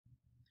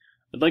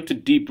I'd like to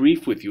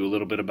debrief with you a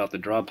little bit about the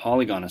draw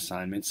polygon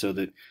assignment so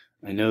that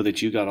I know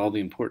that you got all the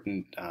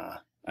important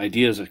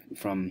ideas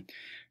from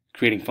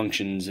creating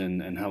functions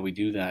and how we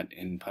do that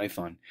in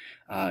Python.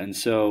 And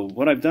so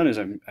what I've done is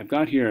I've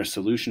got here a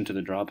solution to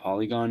the draw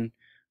polygon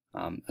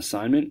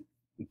assignment,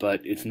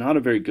 but it's not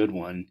a very good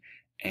one.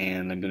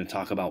 And I'm going to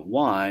talk about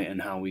why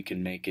and how we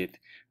can make it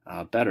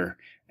better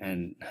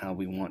and how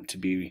we want to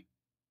be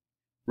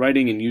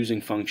writing and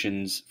using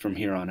functions from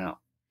here on out.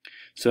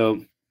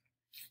 So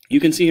you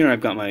can see here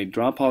I've got my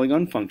draw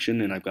polygon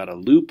function and I've got a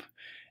loop,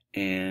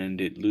 and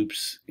it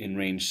loops in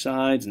range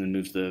sides and then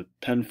moves the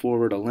pen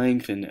forward a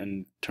length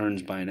and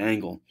turns by an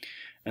angle.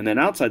 And then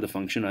outside the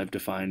function I've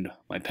defined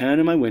my pen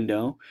and my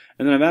window,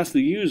 and then I've asked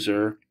the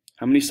user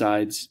how many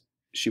sides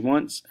she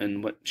wants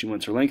and what she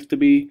wants her length to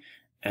be,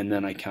 and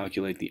then I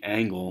calculate the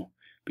angle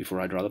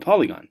before I draw the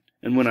polygon.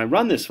 And when I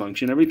run this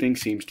function, everything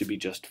seems to be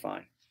just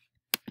fine.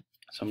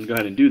 So I'm going to go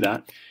ahead and do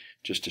that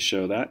just to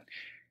show that.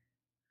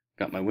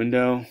 Got my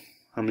window,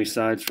 how many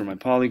sides for my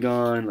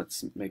polygon?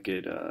 Let's make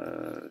it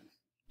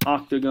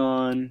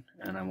octagon,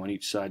 and I want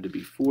each side to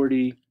be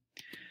 40,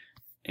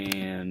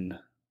 and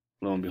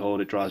lo and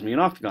behold, it draws me an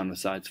octagon with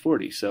sides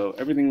 40. So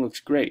everything looks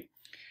great.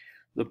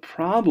 The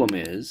problem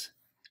is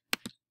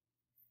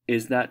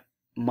that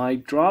my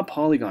draw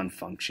polygon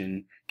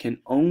function can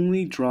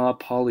only draw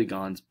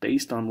polygons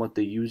based on what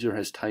the user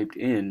has typed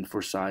in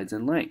for sides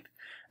and length.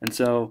 And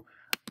so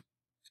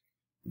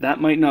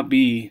that might not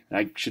be,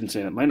 I shouldn't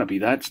say that might not be,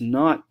 that's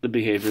not the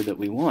behavior that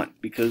we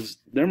want, because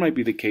there might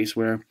be the case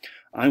where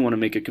I want to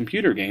make a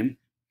computer game,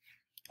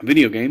 a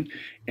video game,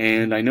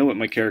 and I know what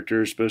my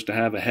character is supposed to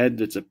have, a head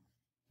that's a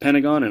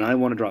pentagon, and I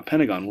want to draw a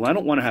pentagon. Well, I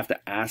don't want to have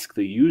to ask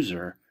the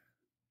user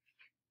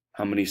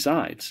how many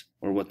sides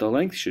or what the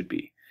length should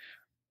be.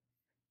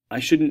 I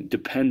shouldn't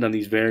depend on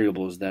these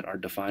variables that are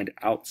defined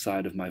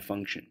outside of my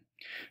function.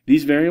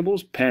 These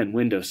variables, pen,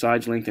 window,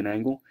 sides, length, and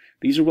angle,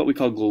 these are what we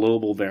call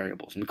global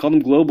variables. And we call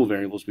them global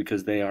variables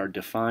because they are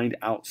defined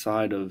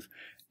outside of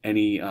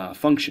any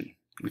function.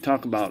 We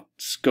talk about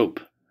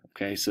scope.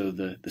 Okay, so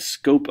the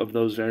scope of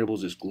those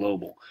variables is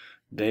global.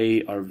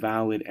 They are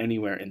valid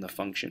anywhere in the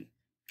function,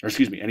 or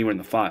excuse me, anywhere in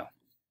the file,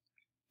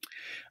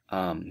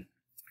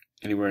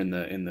 anywhere in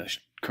the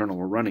kernel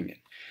we're running in.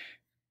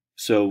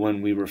 So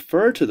when we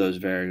refer to those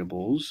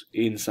variables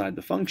inside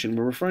the function,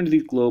 we're referring to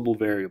these global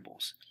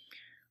variables.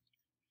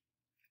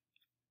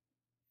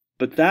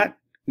 But that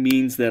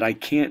means that I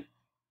can't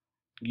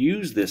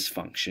use this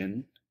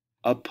function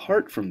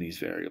apart from these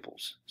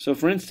variables. So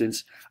for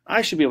instance,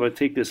 I should be able to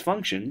take this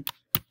function,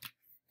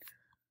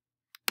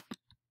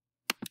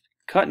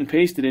 cut and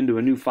paste it into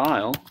a new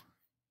file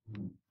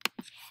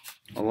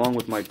along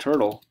with my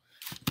turtle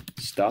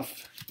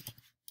stuff.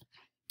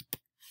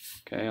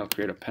 Okay, I'll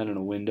create a pen and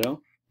a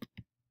window.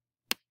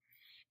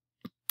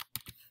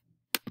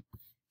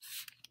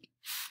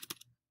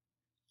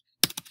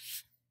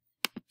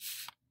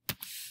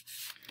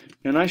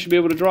 And I should be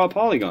able to draw a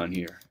polygon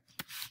here.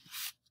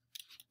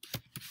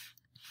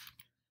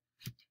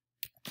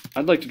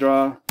 I'd like to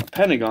draw a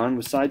pentagon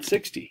with side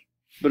 60.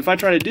 But if I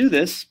try to do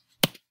this,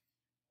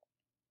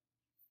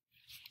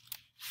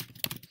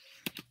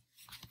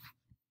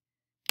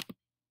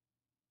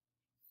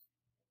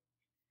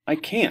 I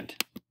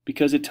can't,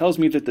 because it tells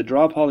me that the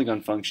draw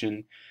polygon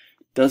function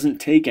doesn't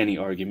take any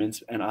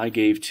arguments, and I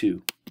gave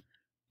 2.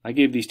 I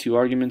gave these 2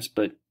 arguments,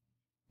 but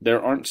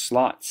there aren't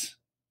slots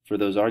for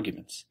those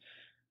arguments.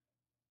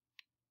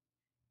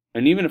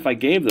 And even if I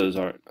gave those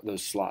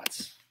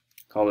slots,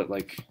 call it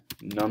like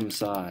num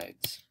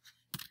sides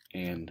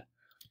and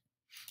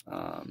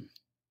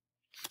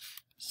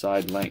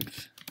side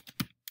length.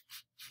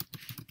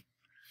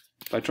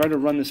 If I try to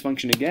run this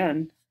function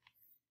again,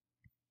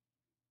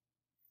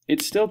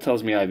 it still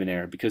tells me I have an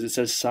error because it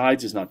says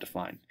sides is not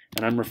defined.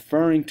 And I'm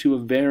referring to a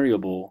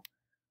variable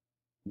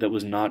that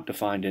was not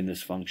defined in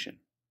this function.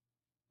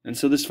 And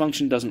so this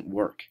function doesn't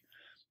work.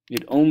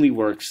 It only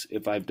works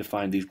if I've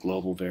defined these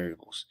global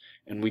variables.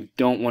 And we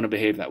don't want to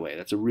behave that way.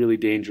 That's a really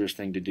dangerous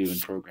thing to do in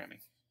programming.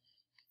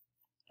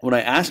 What I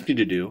asked you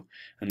to do,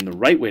 and the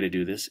right way to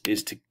do this,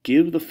 is to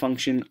give the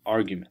function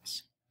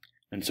arguments.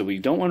 And so we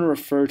don't want to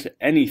refer to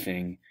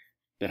anything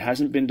that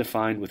hasn't been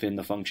defined within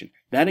the function.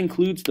 That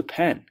includes the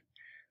pen.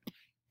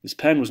 This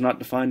pen was not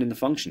defined in the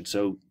function,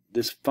 so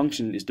this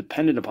function is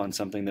dependent upon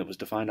something that was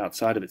defined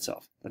outside of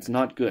itself. That's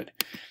not good.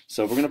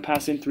 So we're going to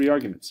pass in 3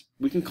 arguments.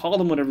 We can call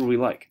them whatever we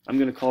like. I'm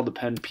going to call the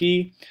pen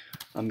P.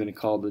 I'm going to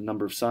call the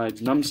number of sides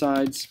num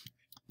sides.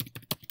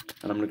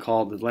 And I'm going to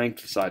call the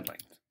length side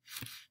length.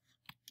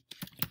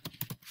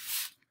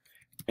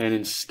 And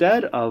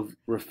instead of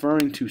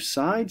referring to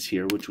sides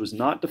here, which was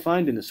not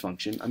defined in this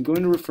function, I'm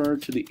going to refer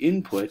to the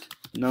input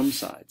num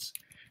sides.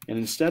 And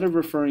instead of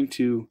referring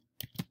to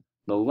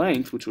the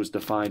length, which was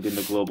defined in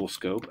the global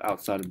scope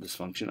outside of this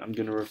function, I'm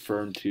going to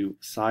refer to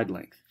side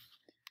length.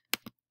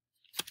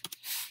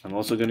 I'm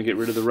also going to get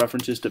rid of the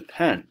references to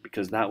pen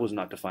because that was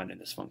not defined in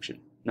this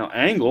function. Now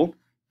angle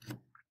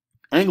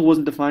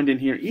wasn't defined in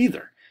here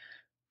either.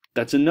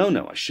 That's a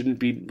no-no. I shouldn't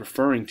be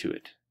referring to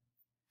it.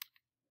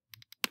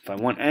 If I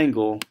want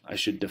angle, I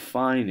should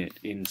define it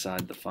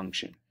inside the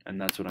function, and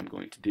that's what I'm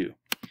going to do.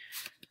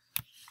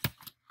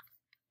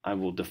 I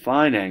will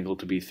define angle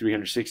to be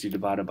 360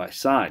 divided by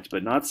sides,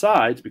 but not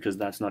sides because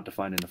that's not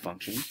defined in the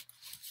function.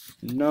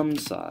 Num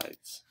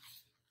sides.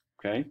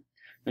 Okay?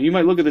 Now you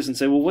might look at this and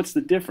say, well, what's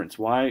the difference?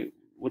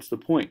 What's the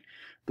point?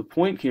 The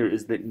point here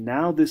is that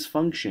now this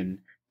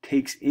function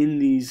takes in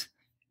these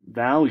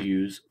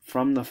values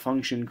from the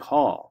function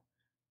call.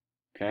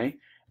 Okay?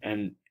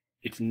 And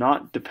it's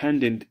not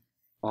dependent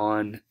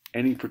on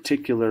any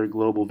particular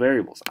global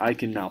variables. I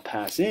can now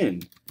pass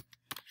in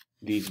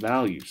these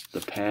values,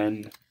 the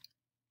pen,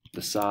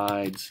 the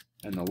sides,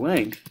 and the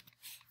length,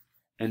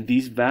 and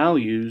these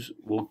values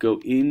will go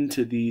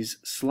into these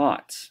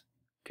slots.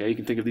 Okay, you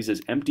can think of these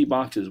as empty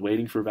boxes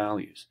waiting for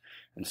values.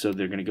 And so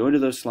they're going to go into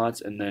those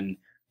slots, and then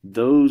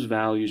those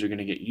values are going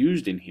to get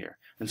used in here.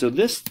 And so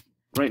this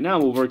right now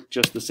will work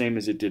just the same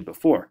as it did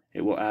before.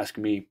 It will ask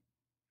me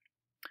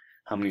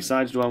how many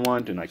sides do I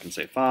want, and I can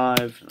say 5,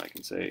 and I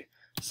can say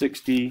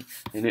 60,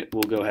 and it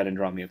will go ahead and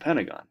draw me a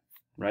pentagon,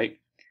 right?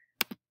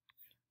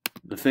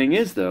 The thing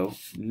is, though,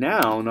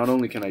 now not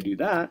only can I do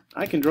that,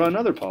 I can draw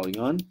another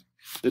polygon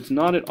that's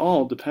not at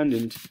all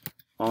dependent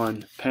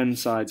on pen,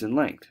 sides, and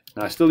length.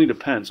 Now I still need a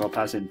pen, so I'll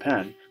pass in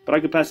pen, but I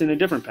could pass in a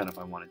different pen if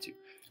I wanted to.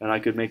 And I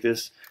could make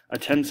this a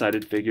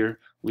 10-sided figure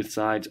with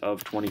sides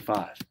of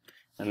 25.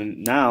 And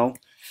then now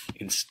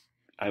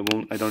I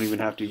don't even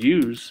have to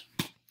use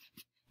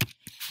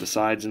the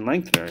sides and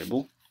length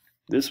variable.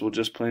 This will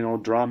just plain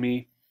old draw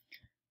me,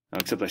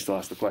 except I still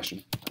ask the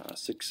question,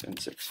 6 and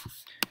 6.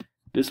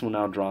 This will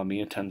now draw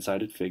me a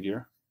 10-sided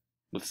figure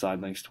with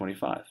side lengths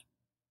 25.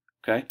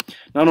 Okay?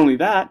 Not only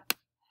that,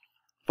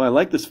 if I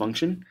like this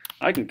function,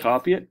 I can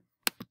copy it,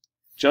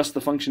 just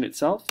the function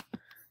itself,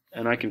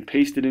 and I can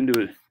paste it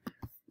into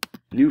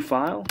a new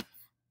file.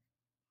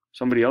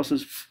 Somebody else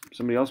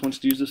wants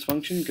to use this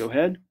function, go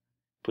ahead,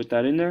 put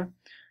that in there.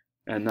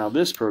 And now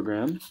this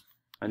program,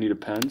 I need a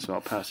pen, so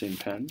I'll pass in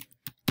pen.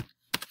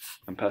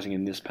 I'm passing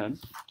in this pen.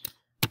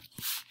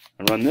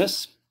 I run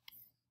this,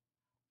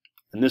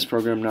 and this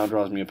program now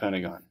draws me a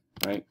pentagon,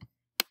 right,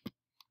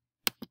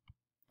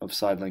 of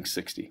side length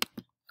 60.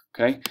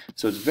 Okay,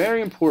 so it's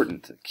very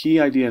important. The key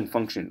idea in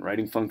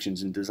writing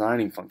functions and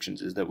designing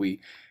functions is that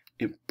we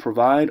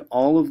provide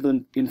all of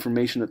the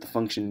information that the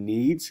function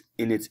needs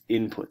in its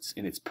inputs,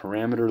 in its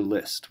parameter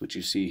list, which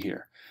you see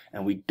here.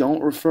 And we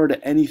don't refer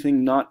to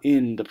anything not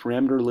in the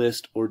parameter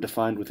list or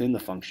defined within the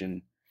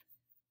function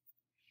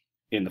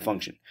in the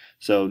function.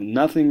 So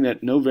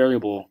no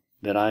variable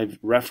that I've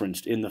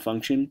referenced in the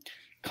function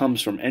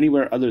comes from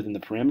anywhere other than the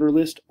parameter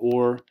list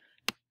or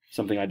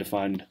something I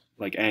defined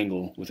like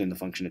angle within the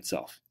function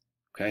itself.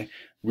 Okay,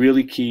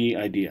 really key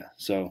idea.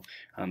 So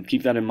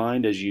keep that in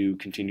mind as you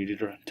continue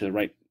to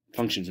write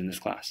functions in this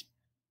class.